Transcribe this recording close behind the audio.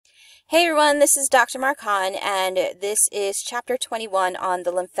Hey everyone, this is Dr. Markan, and this is Chapter 21 on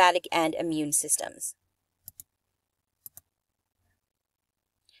the lymphatic and immune systems.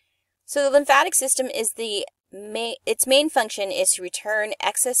 So the lymphatic system is its main function is to return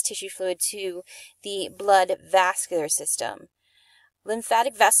excess tissue fluid to the blood vascular system.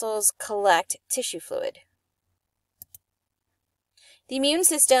 Lymphatic vessels collect tissue fluid. The immune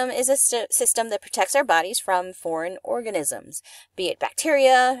system is a system that protects our bodies from foreign organisms, be it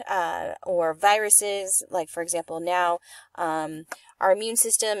bacteria or viruses. Like, for example, now our immune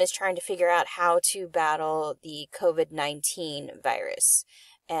system is trying to figure out how to battle the COVID-19 virus.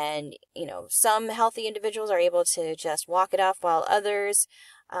 And, some healthy individuals are able to just walk it off, while others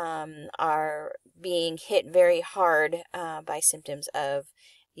are being hit very hard by symptoms of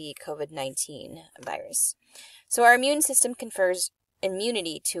the COVID-19 virus. So our immune system confers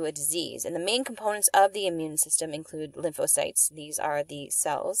immunity to a disease, and the main components of the immune system include lymphocytes. These are the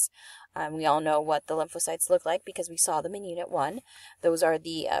cells. We all know what the lymphocytes look like because we saw them in Unit 1. Those are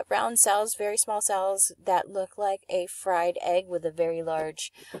the round cells, very small cells that look like a fried egg with a very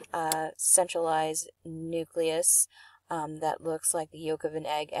large centralized nucleus that looks like the yolk of an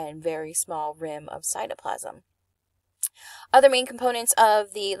egg and very small rim of cytoplasm. Other main components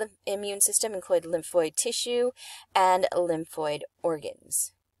of the immune system include lymphoid tissue and lymphoid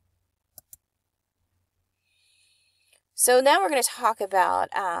organs. So now we're going to talk about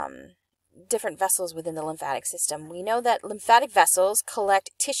different vessels within the lymphatic system. We know that lymphatic vessels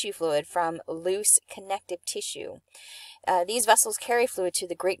collect tissue fluid from loose connective tissue. These vessels carry fluid to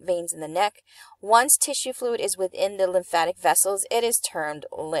the great veins in the neck. Once tissue fluid is within the lymphatic vessels, it is termed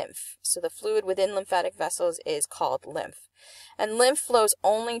lymph. So the fluid within lymphatic vessels is called lymph. And lymph flows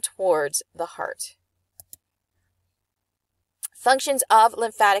only towards the heart. Functions of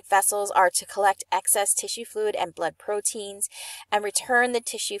lymphatic vessels are to collect excess tissue fluid and blood proteins and return the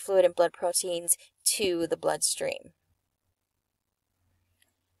tissue fluid and blood proteins to the bloodstream.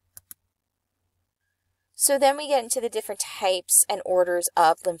 So then we get into the different types and orders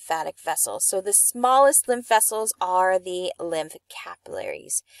of lymphatic vessels. So the smallest lymph vessels are the lymph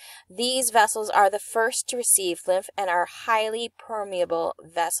capillaries. These vessels are the first to receive lymph and are highly permeable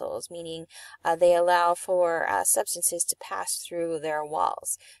vessels, meaning they allow for substances to pass through their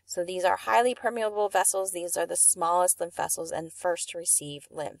walls. So these are highly permeable vessels. These are the smallest lymph vessels and first to receive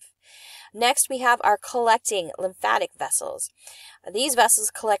lymph. Next, we have our collecting lymphatic vessels. These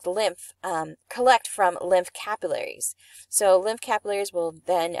vessels collect from lymph capillaries. So lymph capillaries will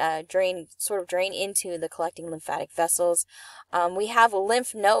then drain into the collecting lymphatic vessels. We have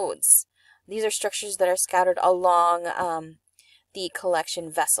lymph nodes. These are structures that are scattered along the collection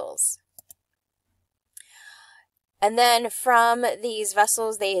vessels. And then from these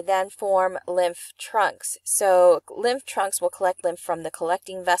vessels, they then form lymph trunks. So lymph trunks will collect lymph from the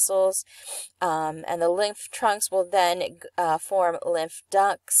collecting vessels, and the lymph trunks will then form lymph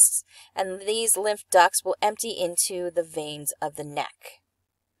ducts, and these lymph ducts will empty into the veins of the neck.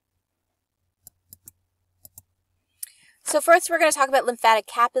 So first we're going to talk about lymphatic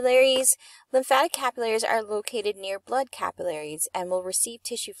capillaries. Lymphatic capillaries are located near blood capillaries and will receive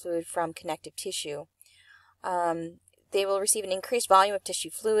tissue fluid from connective tissue. They will receive an increased volume of tissue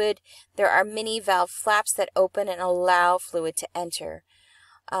fluid. There are many valve flaps that open and allow fluid to enter.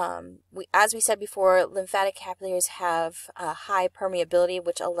 As we said before, lymphatic capillaries have high permeability,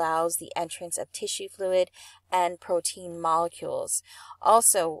 which allows the entrance of tissue fluid and protein molecules.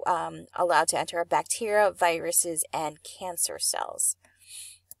 Also allowed to enter are bacteria, viruses, and cancer cells.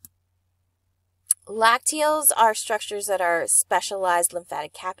 Lacteals are structures that are specialized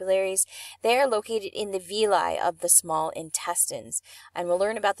lymphatic capillaries. They are located in the villi of the small intestines. And we'll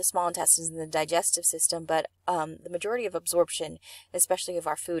learn about the small intestines in the digestive system, but the majority of absorption, especially of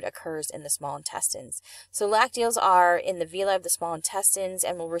our food, occurs in the small intestines. So lacteals are in the villi of the small intestines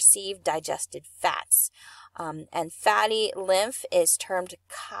and will receive digested fats. And fatty lymph is termed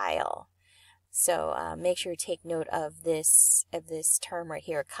chyle. So make sure you take note of this term right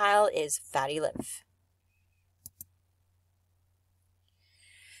here. Chyle is fatty lymph.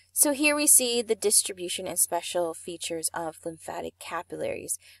 So here we see the distribution and special features of lymphatic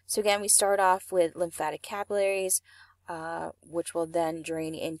capillaries. So again, we start off with lymphatic capillaries, which will then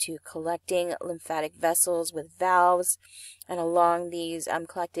drain into collecting lymphatic vessels with valves. And along these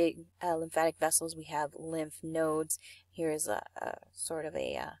collecting lymphatic vessels, we have lymph nodes. Here is a sort of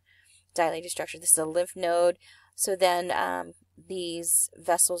a dilated structure. This is a lymph node. So then these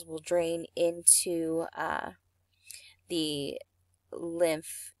vessels will drain into the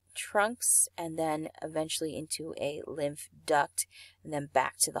lymph trunks and then eventually into a lymph duct and then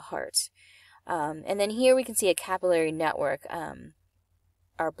back to the heart. And then here we can see a capillary network.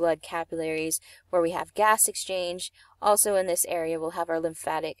 our blood capillaries where we have gas exchange. Also in this area, we'll have our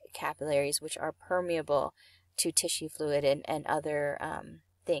lymphatic capillaries, which are permeable to tissue fluid and other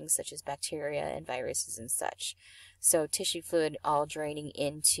things such as bacteria and viruses and such. So tissue fluid all draining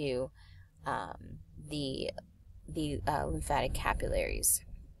into the lymphatic capillaries.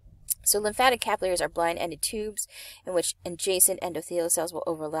 So lymphatic capillaries are blind-ended tubes in which adjacent endothelial cells will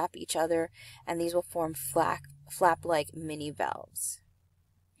overlap each other, and these will form flap-like mini valves.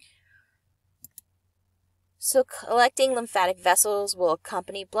 So collecting lymphatic vessels will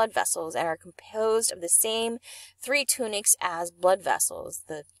accompany blood vessels and are composed of the same three tunics as blood vessels.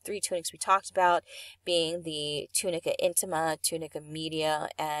 The three tunics we talked about being the tunica intima, tunica media,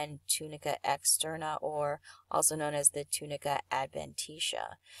 and tunica externa, or also known as the tunica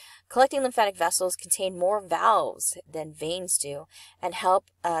adventitia. Collecting lymphatic vessels contain more valves than veins do and help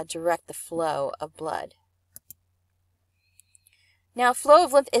direct the flow of blood. Now, flow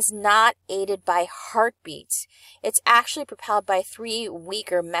of lymph is not aided by heartbeats. It's actually propelled by three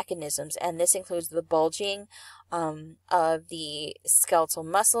weaker mechanisms, and this includes the bulging of the skeletal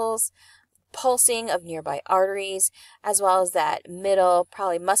muscles, pulsing of nearby arteries, as well as that middle,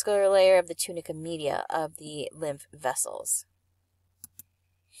 probably muscular layer of the tunica media of the lymph vessels.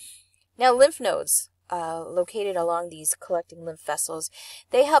 Now, lymph nodes, located along these collecting lymph vessels,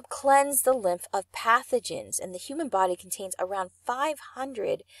 they help cleanse the lymph of pathogens, and the human body contains around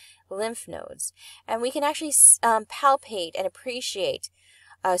 500 lymph nodes, and we can actually palpate and appreciate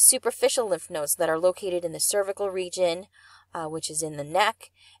superficial lymph nodes that are located in the cervical region, which is in the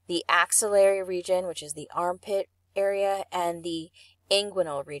neck, the axillary region, which is the armpit area, and the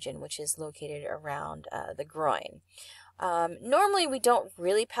inguinal region, which is located around the groin. Normally we don't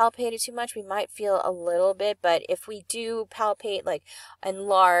really palpate it too much. We might feel a little bit, but if we do palpate like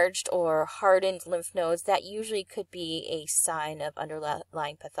enlarged or hardened lymph nodes, that usually could be a sign of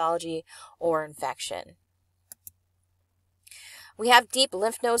underlying pathology or infection. We have deep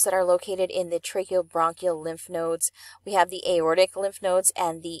lymph nodes that are located in the tracheobronchial lymph nodes. We have the aortic lymph nodes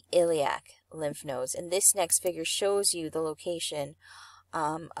and the iliac lymph nodes. And this next figure shows you the location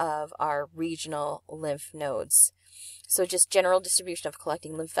of our regional lymph nodes. So just general distribution of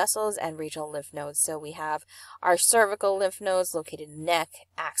collecting lymph vessels and regional lymph nodes. So we have our cervical lymph nodes located in the neck,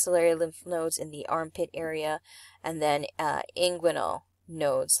 axillary lymph nodes in the armpit area, and then inguinal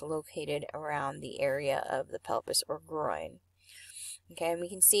nodes located around the area of the pelvis or groin. Okay, and we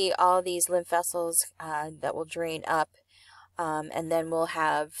can see all these lymph vessels that will drain up, and then we'll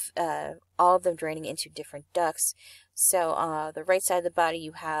have all of them draining into different ducts. So the right side of the body,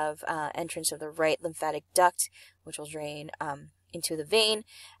 you have entrance of the right lymphatic duct, which will drain into the vein,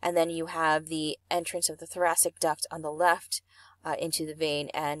 and then you have the entrance of the thoracic duct on the left into the vein,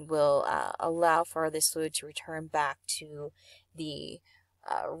 and will allow for this fluid to return back to the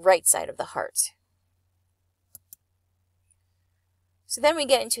right side of the heart. So then we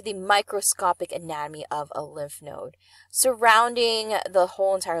get into the microscopic anatomy of a lymph node. Surrounding the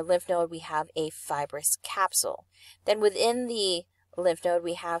whole entire lymph node, we have a fibrous capsule. Then within the lymph node,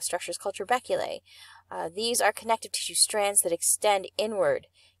 we have structures called trabeculae. These are connective tissue strands that extend inward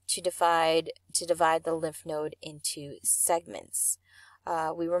to divide the lymph node into segments.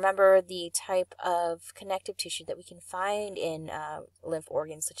 We remember the type of connective tissue that we can find in lymph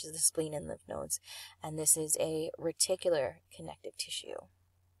organs such as the spleen and lymph nodes, and this is a reticular connective tissue.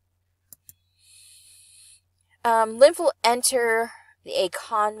 Lymph will enter a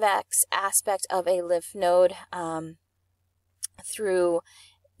convex aspect of a lymph node through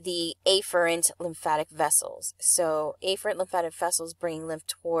the afferent lymphatic vessels. So afferent lymphatic vessels bring lymph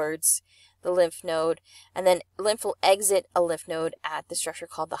towards the lymph node, and then lymph will exit a lymph node at the structure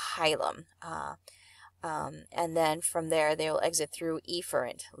called the hilum. And then from there, they will exit through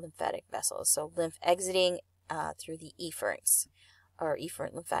efferent lymphatic vessels. So lymph exiting through the efferents, or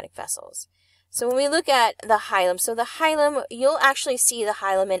efferent lymphatic vessels. So when we look at the hilum, so the hilum, you'll actually see the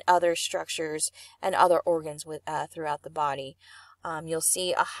hilum in other structures and other organs throughout the body. You'll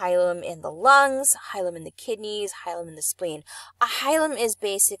see a hilum in the lungs, hilum in the kidneys, hilum in the spleen. A hilum is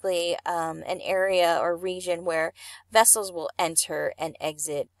basically an area or region where vessels will enter and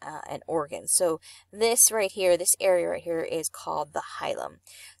exit an organ. So this right here, this area right here is called the hilum.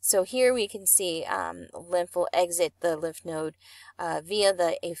 So here we can see lymph will exit the lymph node via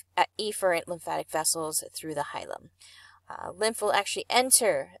the efferent lymphatic vessels through the hilum. Lymph will actually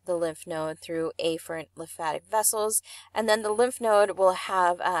enter the lymph node through afferent lymphatic vessels, and then the lymph node will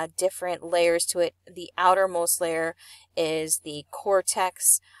have different layers to it. The outermost layer is the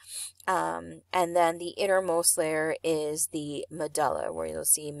cortex, And then the innermost layer is the medulla, where you'll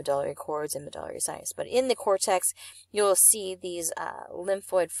see medullary cords and medullary sinus. But in the cortex, you'll see these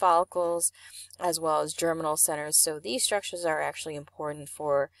lymphoid follicles as well as germinal centers. So these structures are actually important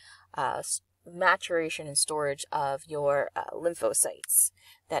for maturation and storage of your lymphocytes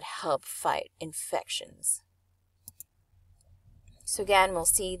that help fight infections. So again, we'll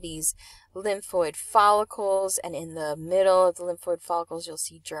see these lymphoid follicles, and in the middle of the lymphoid follicles, you'll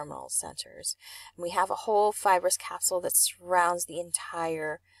see germinal centers. And we have a whole fibrous capsule that surrounds the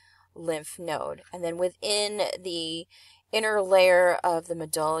entire lymph node. And then within the inner layer of the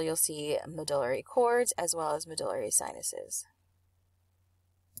medulla, you'll see medullary cords as well as medullary sinuses.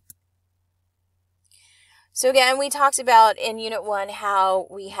 So again, we talked about in Unit 1 how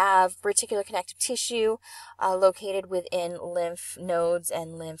we have reticular connective tissue located within lymph nodes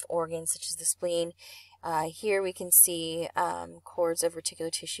and lymph organs such as the spleen. Here we can see cords of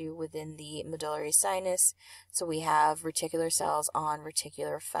reticular tissue within the medullary sinus. So we have reticular cells on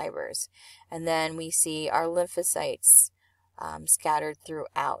reticular fibers. And then we see our lymphocytes scattered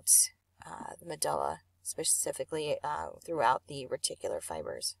throughout the medulla, specifically throughout the reticular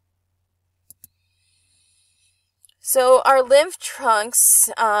fibers. So our lymph trunks,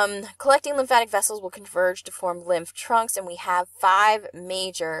 collecting lymphatic vessels will converge to form lymph trunks, and we have 5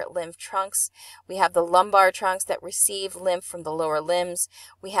 major lymph trunks. We have the lumbar trunks that receive lymph from the lower limbs.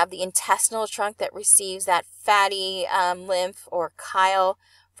 We have the intestinal trunk that receives that fatty lymph or chyle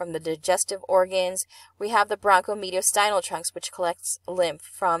from the digestive organs. We have the bronchomediastinal trunks, which collects lymph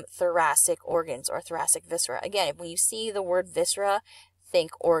from thoracic organs or thoracic viscera. Again, when you see the word viscera,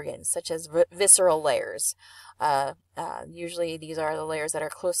 think organs, such as visceral layers. Usually these are the layers that are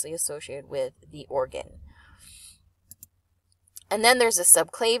closely associated with the organ. And then there's a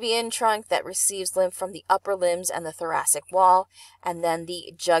subclavian trunk that receives lymph from the upper limbs and the thoracic wall, and then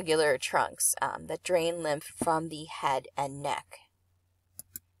the jugular trunks that drain lymph from the head and neck.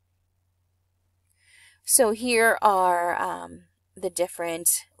 So here are the different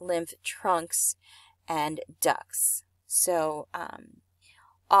lymph trunks and ducts. So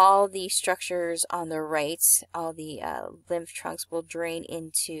all the structures on the right, all the lymph trunks will drain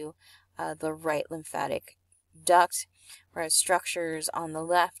into the right lymphatic duct, whereas structures on the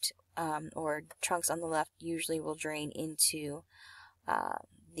left, or trunks on the left, usually will drain into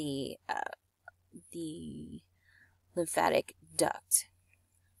the lymphatic duct.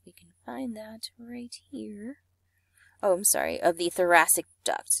 We can find that right here. Oh, I'm sorry, of the thoracic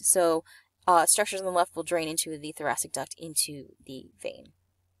duct. So structures on the left will drain into the thoracic duct into the vein.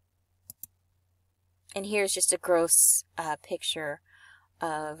 And here's just a gross picture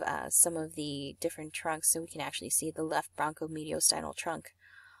of some of the different trunks, so we can actually see the left bronchomediastinal trunk.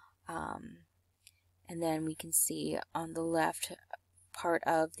 And then we can see on the left part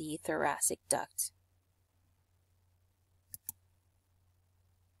of the thoracic duct.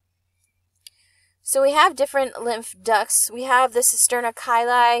 So we have different lymph ducts. We have the cisterna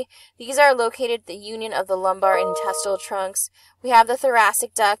chyli. These are located at the union of the lumbar and intestinal trunks. We have the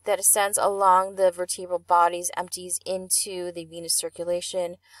thoracic duct that ascends along the vertebral bodies, empties into the venous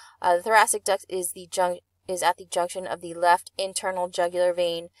circulation. The thoracic duct is at the junction of the left internal jugular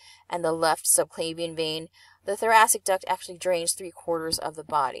vein and the left subclavian vein. The thoracic duct actually drains 3/4 of the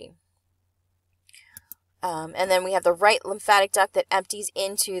body. And then we have the right lymphatic duct that empties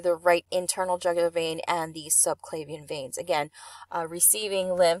into the right internal jugular vein and the subclavian veins. Again,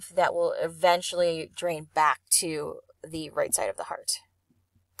 receiving lymph that will eventually drain back to the right side of the heart.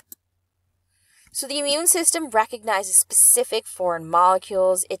 So the immune system recognizes specific foreign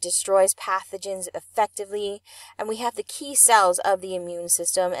molecules. It destroys pathogens effectively. And we have the key cells of the immune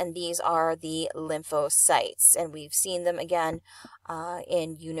system, and these are the lymphocytes. And we've seen them again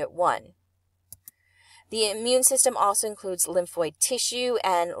in Unit 1. The immune system also includes lymphoid tissue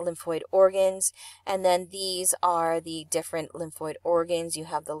and lymphoid organs, and then these are the different lymphoid organs. You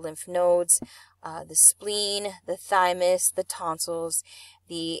have the lymph nodes, the spleen, the thymus, the tonsils,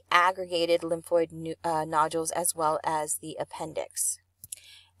 the aggregated lymphoid nodules, as well as the appendix.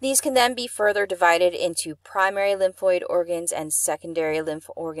 These can then be further divided into primary lymphoid organs and secondary lymph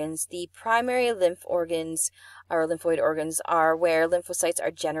organs. The primary lymph organs or lymphoid organs are where lymphocytes are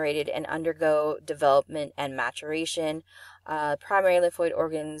generated and undergo development and maturation. Primary lymphoid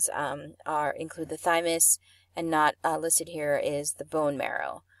organs include the thymus, and not listed here is the bone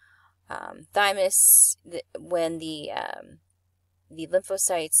marrow. Thymus, when the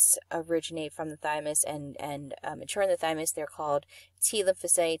lymphocytes originate from the thymus and mature in the thymus, they're called T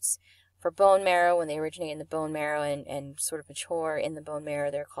lymphocytes. For bone marrow, when they originate in the bone marrow and sort of mature in the bone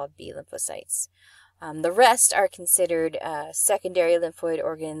marrow, they're called B lymphocytes. The rest are considered secondary lymphoid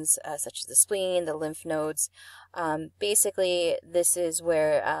organs, such as the spleen, the lymph nodes. Basically, this is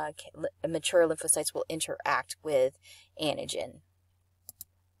where mature lymphocytes will interact with antigen.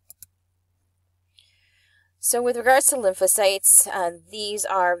 So with regards to lymphocytes, these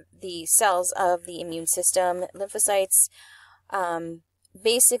are the cells of the immune system. Lymphocytes,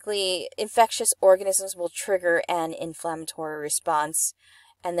 basically, infectious organisms will trigger an inflammatory response.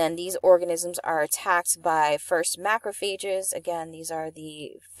 And then these organisms are attacked by first macrophages. Again, these are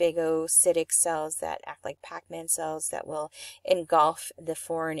the phagocytic cells that act like Pac-Man cells that will engulf the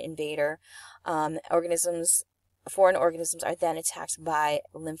foreign invader. Foreign organisms are then attacked by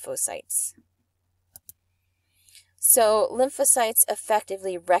lymphocytes. So lymphocytes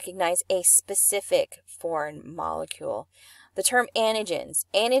effectively recognize a specific foreign molecule. The term antigens.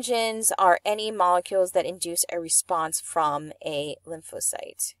 Antigens are any molecules that induce a response from a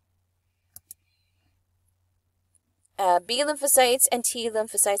lymphocyte. B lymphocytes and T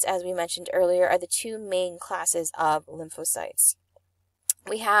lymphocytes, as we mentioned earlier, are the two main classes of lymphocytes.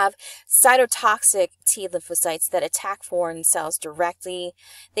 We have cytotoxic T lymphocytes that attack foreign cells directly.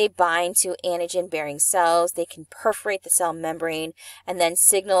 They bind to antigen-bearing cells. They can perforate the cell membrane and then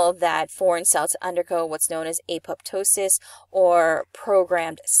signal that foreign cell to undergo what's known as apoptosis or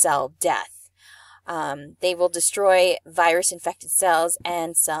programmed cell death. They will destroy virus-infected cells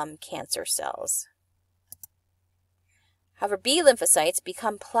and some cancer cells. However, B lymphocytes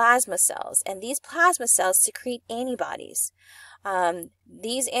become plasma cells, and these plasma cells secrete antibodies.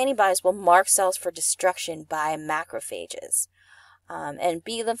 These antibodies will mark cells for destruction by macrophages. And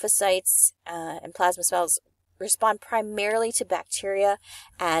B lymphocytes and plasma cells respond primarily to bacteria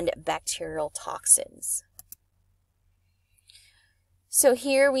and bacterial toxins. So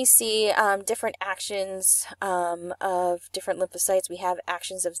here we see different actions of different lymphocytes. We have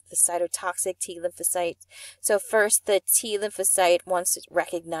actions of the cytotoxic T lymphocyte. So first, the T lymphocyte, once it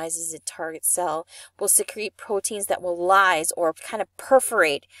recognizes a target cell, will secrete proteins that will lyse or kind of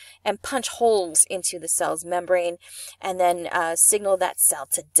perforate and punch holes into the cell's membrane and then signal that cell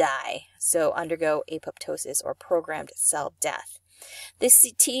to die. So undergo apoptosis or programmed cell death. This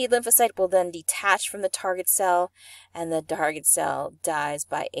T lymphocyte will then detach from the target cell, and the target cell dies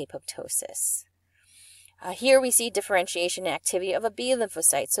by apoptosis. Here we see differentiation and activity of a B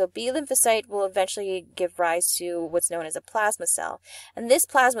lymphocyte. So a B lymphocyte will eventually give rise to what's known as a plasma cell, and this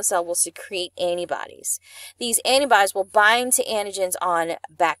plasma cell will secrete antibodies. These antibodies will bind to antigens on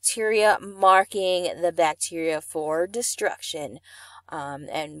bacteria, marking the bacteria for destruction.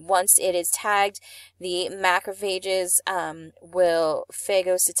 And once it is tagged, the macrophages will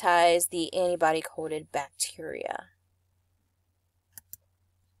phagocytize the antibody-coated bacteria.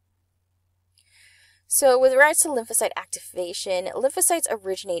 So with regards to lymphocyte activation, lymphocytes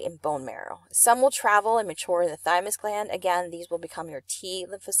originate in bone marrow. Some will travel and mature in the thymus gland. Again, these will become your T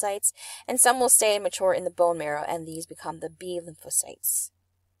lymphocytes. And some will stay and mature in the bone marrow, and these become the B lymphocytes.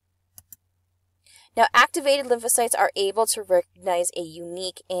 Now, activated lymphocytes are able to recognize a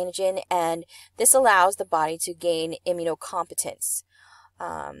unique antigen, and this allows the body to gain immunocompetence.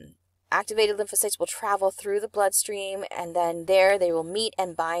 Activated lymphocytes will travel through the bloodstream, and then there they will meet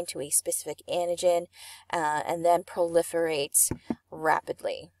and bind to a specific antigen, and then proliferate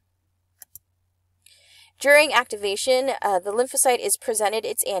rapidly. During activation, the lymphocyte is presented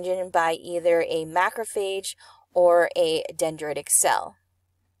its antigen by either a macrophage or a dendritic cell.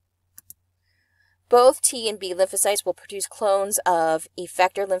 Both T and B lymphocytes will produce clones of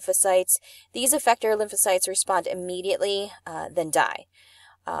effector lymphocytes. These effector lymphocytes respond immediately, then die.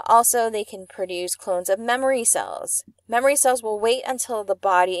 Also, they can produce clones of memory cells. Memory cells will wait until the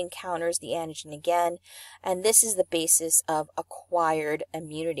body encounters the antigen again, and this is the basis of acquired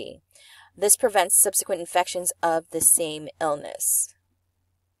immunity. This prevents subsequent infections of the same illness.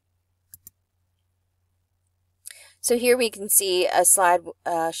 So here we can see a slide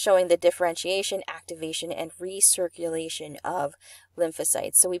showing the differentiation, activation, and recirculation of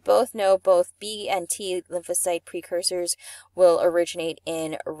lymphocytes. So we both know both B and T lymphocyte precursors will originate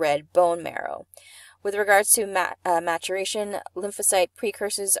in red bone marrow. With regards to maturation, lymphocyte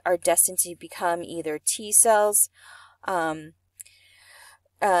precursors are destined to become either T cells, and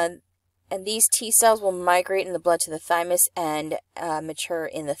these T cells will migrate in the blood to the thymus and mature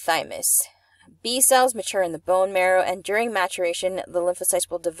in the thymus. B cells mature in the bone marrow, and during maturation, the lymphocytes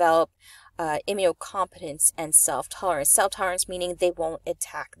will develop immunocompetence and self-tolerance. Self-tolerance meaning they won't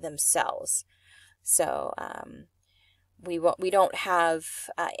attack themselves. So we don't have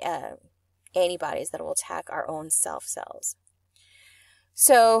antibodies that will attack our own self cells.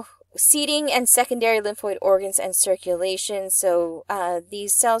 So seeding and secondary lymphoid organs and circulation. So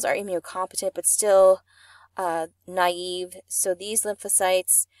these cells are immunocompetent but still naive. So these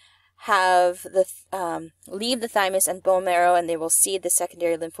lymphocytes have leave the thymus and bone marrow, and they will seed the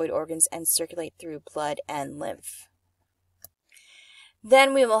secondary lymphoid organs and circulate through blood and lymph.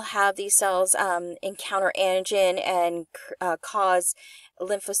 Then we will have these cells encounter antigen and cause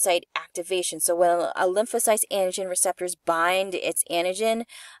lymphocyte activation. So when a lymphocyte's antigen receptors bind its antigen,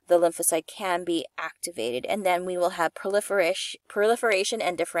 the lymphocyte can be activated. And then we will have proliferation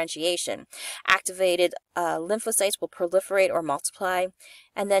and differentiation. Activated lymphocytes will proliferate or multiply,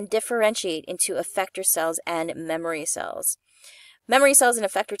 and then differentiate into effector cells and memory cells. Memory cells and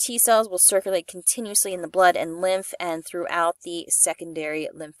effector T cells will circulate continuously in the blood and lymph and throughout the secondary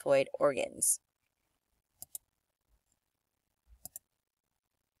lymphoid organs.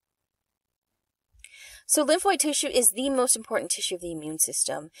 So lymphoid tissue is the most important tissue of the immune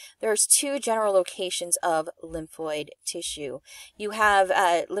system. There's two general locations of lymphoid tissue. You have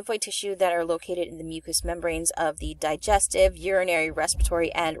lymphoid tissue that are located in the mucous membranes of the digestive, urinary,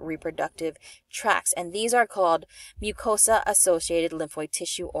 respiratory, and reproductive tracts, and these are called mucosa-associated lymphoid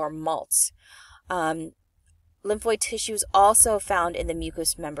tissue, or MALTs. Lymphoid tissue is also found in the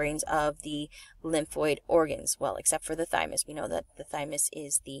mucous membranes of the lymphoid organs, well, except for the thymus. We know that the thymus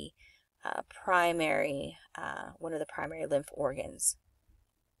is the one of the primary lymph organs.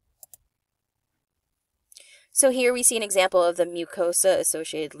 So here we see an example of the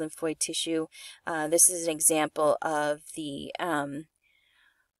mucosa-associated lymphoid tissue. This is an example of the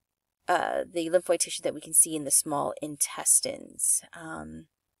lymphoid tissue that we can see in the small intestines.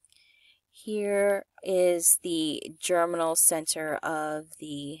 Here is the germinal center of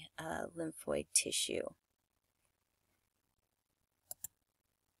the lymphoid tissue.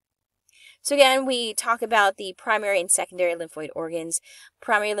 So again, we talk about the primary and secondary lymphoid organs.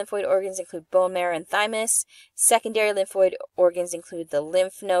 Primary lymphoid organs include bone marrow and thymus. Secondary lymphoid organs include the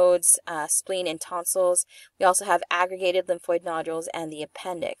lymph nodes, spleen, and tonsils. We also have aggregated lymphoid nodules and the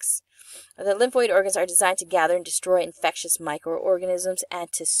appendix. The lymphoid organs are designed to gather and destroy infectious microorganisms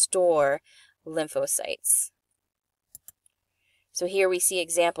and to store lymphocytes. So here we see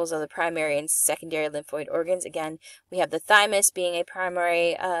examples of the primary and secondary lymphoid organs. Again, we have the thymus being a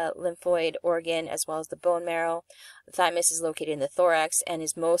primary lymphoid organ, as well as the bone marrow. The thymus is located in the thorax and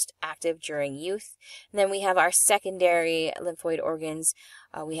is most active during youth. And then we have our secondary lymphoid organs.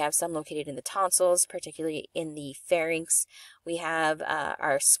 We have some located in the tonsils, particularly in the pharynx. We have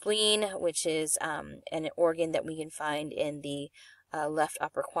our spleen, which is an organ that we can find in the left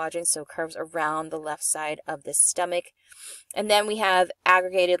upper quadrant, so curves around the left side of the stomach. And then we have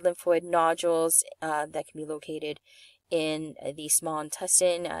aggregated lymphoid nodules that can be located in the small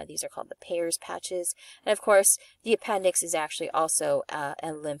intestine. These are called the Peyer's patches. And of course, the appendix is actually also a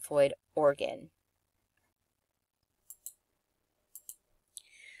lymphoid organ.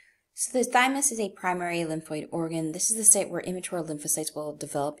 So the thymus is a primary lymphoid organ. This is the site where immature lymphocytes will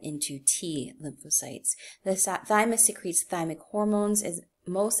develop into T lymphocytes. The thymus secretes thymic hormones, is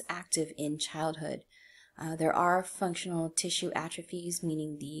most active in childhood. There are functional tissue atrophies,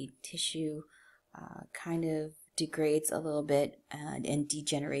 meaning the tissue kind of degrades a little bit and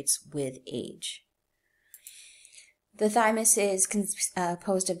degenerates with age. The thymus is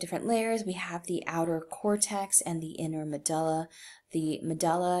composed of different layers. We have the outer cortex and the inner medulla. The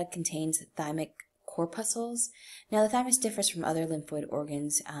medulla contains thymic corpuscles. Now, the thymus differs from other lymphoid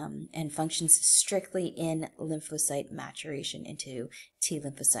organs and functions strictly in lymphocyte maturation into T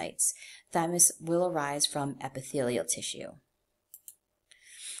lymphocytes. Thymus will arise from epithelial tissue.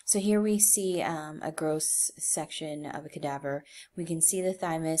 So here we see a gross section of a cadaver. We can see the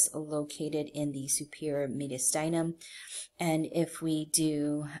thymus located in the superior mediastinum. And if we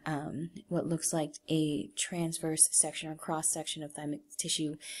do what looks like a transverse section or cross section of thymic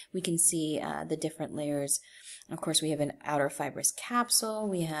tissue, we can see the different layers. Of course, we have an outer fibrous capsule.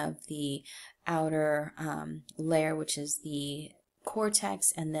 We have the outer layer, which is the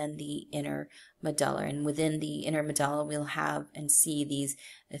cortex, and then the inner medulla. And within the inner medulla, we'll have and see these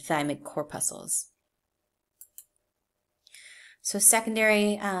thymic corpuscles. So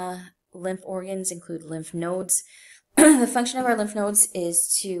secondary lymph organs include lymph nodes. The function of our lymph nodes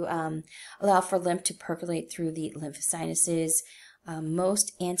is to allow for lymph to percolate through the lymph sinuses.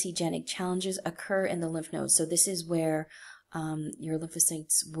 Most antigenic challenges occur in the lymph nodes. So this is where your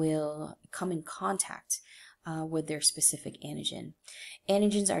lymphocytes will come in contact with their specific antigen.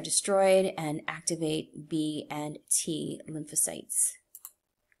 Antigens are destroyed and activate B and T lymphocytes.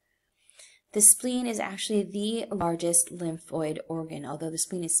 The spleen is actually the largest lymphoid organ, although the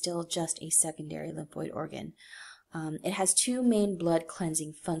spleen is still just a secondary lymphoid organ. It has two main blood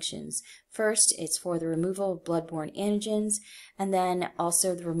cleansing functions. First, it's for the removal of blood-borne antigens, and then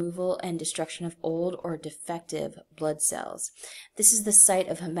also the removal and destruction of old or defective blood cells. This is the site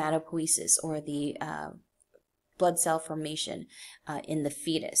of hematopoiesis, or the blood cell formation in the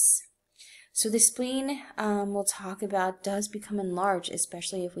fetus. So the spleen, we'll talk about, does become enlarged,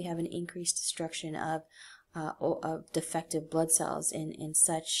 especially if we have an increased destruction of defective blood cells in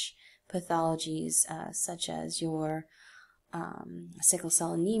such pathologies such as your sickle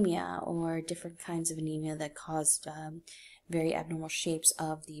cell anemia, or different kinds of anemia that cause very abnormal shapes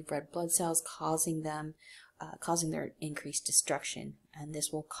of the red blood cells, causing their increased destruction, and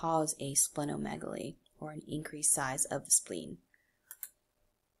this will cause a splenomegaly, or an increased size of the spleen.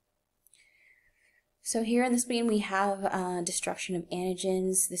 So here in the spleen we have destruction of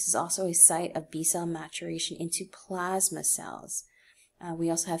antigens. This is also a site of B-cell maturation into plasma cells. We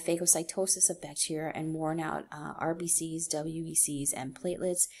also have phagocytosis of bacteria and worn out RBCs, WBCs, and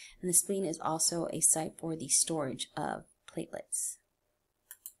platelets. And the spleen is also a site for the storage of platelets.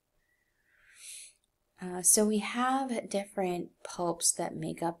 So we have different pulps that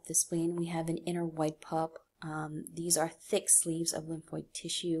make up the spleen. We have an inner white pulp. These are thick sleeves of lymphoid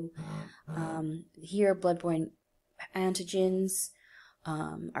tissue. Here, blood-borne antigens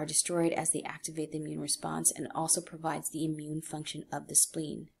are destroyed as they activate the immune response, and also provides the immune function of the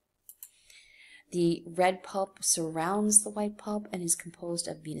spleen. The red pulp surrounds the white pulp and is composed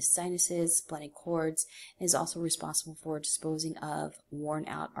of venous sinuses, splenic cords, and is also responsible for disposing of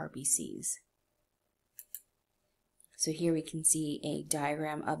worn-out RBCs. So here we can see a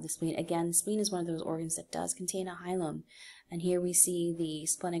diagram of the spleen. Again, the spleen is one of those organs that does contain a hilum. And here we see the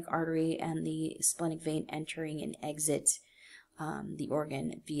splenic artery and the splenic vein entering and exit the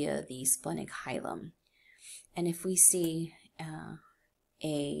organ via the splenic hilum. And if we see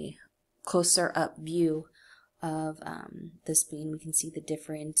a closer up view of the spleen, we can see the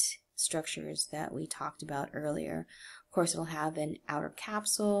different structures that we talked about earlier. Of course, it'll have an outer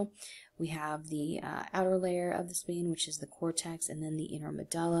capsule. We have the outer layer of the spleen, which is the cortex, and then the inner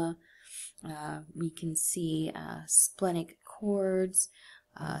medulla. We can see splenic cords,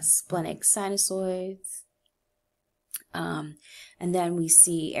 splenic sinusoids, and then we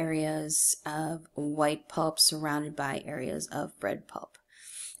see areas of white pulp surrounded by areas of red pulp.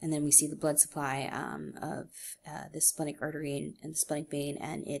 And then we see the blood supply of the splenic artery and the splenic vein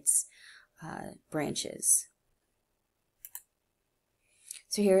and its branches.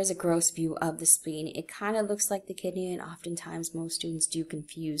 So here is a gross view of the spleen. It kind of looks like the kidney, and oftentimes most students do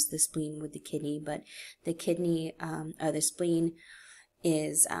confuse the spleen with the kidney, but the kidney, or the spleen,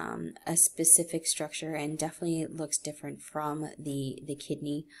 is a specific structure and definitely looks different from the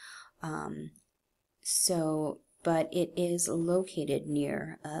kidney. But it is located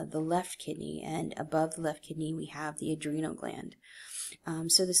near the left kidney, and above the left kidney we have the adrenal gland.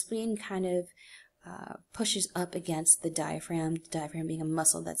 So the spleen kind of pushes up against the diaphragm being a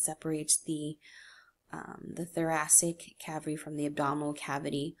muscle that separates the thoracic cavity from the abdominal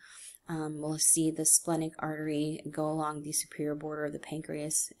cavity. We'll see the splenic artery go along the superior border of the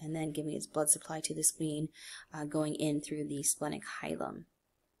pancreas and then giving its blood supply to the spleen, going in through the splenic hilum.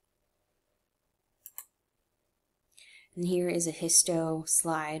 And here is a histo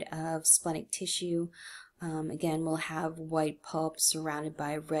slide of splenic tissue. Again, we'll have white pulp surrounded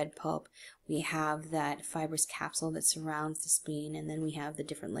by red pulp. We have that fibrous capsule that surrounds the spleen, and then we have the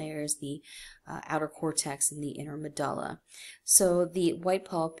different layers, the outer cortex and the inner medulla. So the white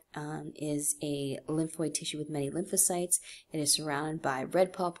pulp is a lymphoid tissue with many lymphocytes. It is surrounded by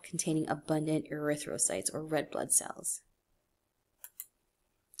red pulp containing abundant erythrocytes, or red blood cells.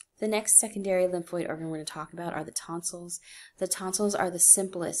 The next secondary lymphoid organ we're going to talk about are the tonsils. The tonsils are the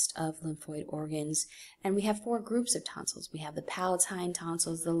simplest of lymphoid organs, and we have four groups of tonsils. We have the palatine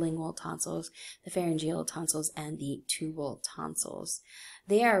tonsils, the lingual tonsils, the pharyngeal tonsils, and the tubal tonsils.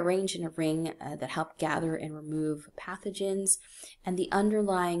 They are arranged in a ring that help gather and remove pathogens, and the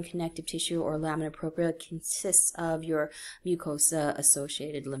underlying connective tissue, or lamina propria, consists of your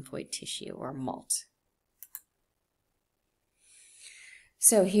mucosa-associated lymphoid tissue, or MALT.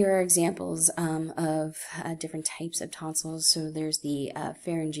 So here are examples of different types of tonsils. So there's the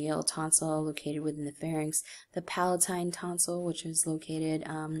pharyngeal tonsil located within the pharynx, the palatine tonsil, which is located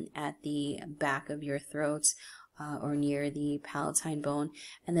at the back of your throat or near the palatine bone,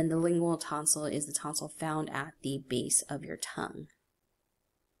 and then the lingual tonsil is the tonsil found at the base of your tongue.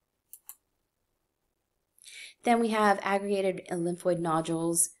 Then we have aggregated lymphoid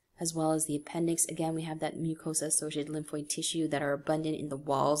nodules, as well as the appendix. Again, we have that mucosa-associated lymphoid tissue that are abundant in the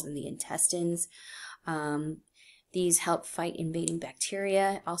walls and the intestines. These help fight invading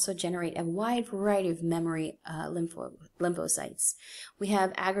bacteria, also generate a wide variety of memory lymphocytes. We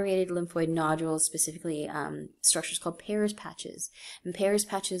have aggregated lymphoid nodules, specifically structures called Peyer's patches. And Peyer's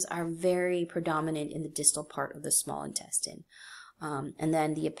patches are very predominant in the distal part of the small intestine. And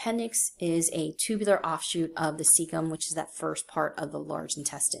then the appendix is a tubular offshoot of the cecum, which is that first part of the large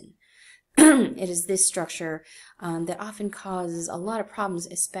intestine. It is this structure that often causes a lot of problems,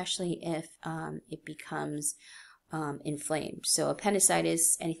 especially if it becomes inflamed. So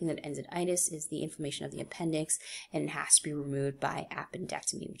appendicitis, anything that ends in itis, is the inflammation of the appendix, and it has to be removed by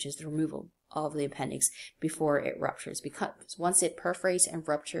appendectomy, which is the removal of the appendix before it ruptures. Because once it perforates and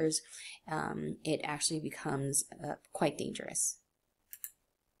ruptures, it actually becomes quite dangerous.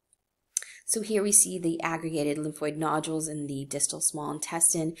 So here we see the aggregated lymphoid nodules in the distal small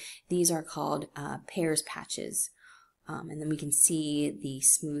intestine. These are called Peyer's patches. And then we can see the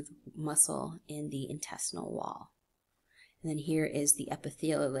smooth muscle in the intestinal wall. And then here is the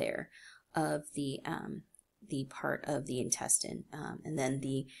epithelial layer of the part of the intestine, and then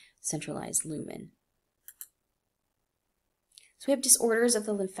the centralized lumen. So we have disorders of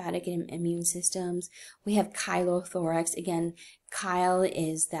the lymphatic and immune systems. We have chylothorax. Again, chyle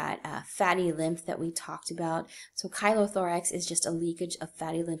is that fatty lymph that we talked about. So chylothorax is just a leakage of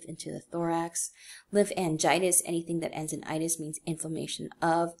fatty lymph into the thorax. Lymphangitis, anything that ends in itis, means inflammation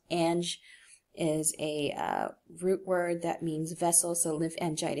of. Ang is a root word that means vessel. So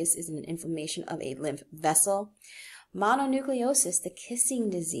lymphangitis is an inflammation of a lymph vessel. Mononucleosis, the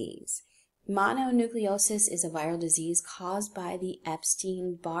kissing disease. Mononucleosis is a viral disease caused by the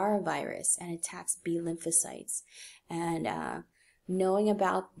Epstein-Barr virus and attacks B lymphocytes. And knowing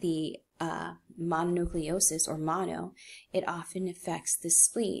about the mononucleosis, or mono, it often affects the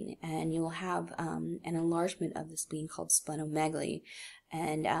spleen, and you'll have an enlargement of the spleen called splenomegaly.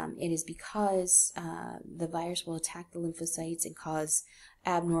 And it is because the virus will attack the lymphocytes and cause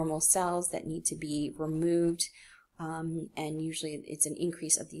abnormal cells that need to be removed. And usually it's an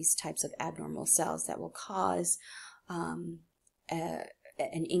increase of these types of abnormal cells that will cause an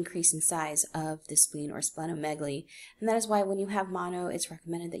increase in size of the spleen or splenomegaly. And that is why when you have mono, it's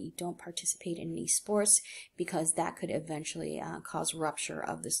recommended that you don't participate in any sports, because that could eventually cause rupture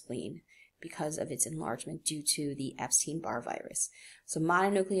of the spleen because of its enlargement due to the Epstein-Barr virus. So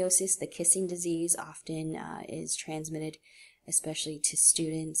mononucleosis, the kissing disease, often is transmitted, especially to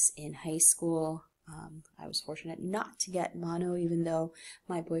students in high school. I was fortunate not to get mono, even though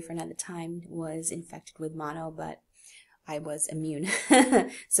my boyfriend at the time was infected with mono, but I was immune,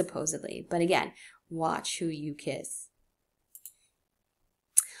 supposedly. But again, watch who you kiss.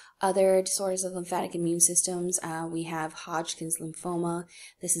 Other disorders of lymphatic immune systems, we have Hodgkin's lymphoma.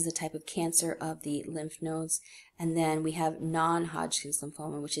 This is a type of cancer of the lymph nodes. And then we have non-Hodgkin's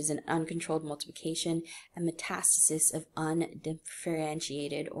lymphoma, which is an uncontrolled multiplication and metastasis of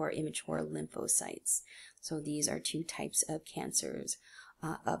undifferentiated or immature lymphocytes. So these are two types of cancers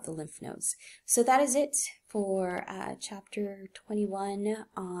of the lymph nodes. So that is it for chapter 21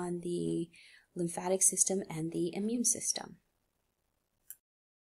 on the lymphatic system and the immune system.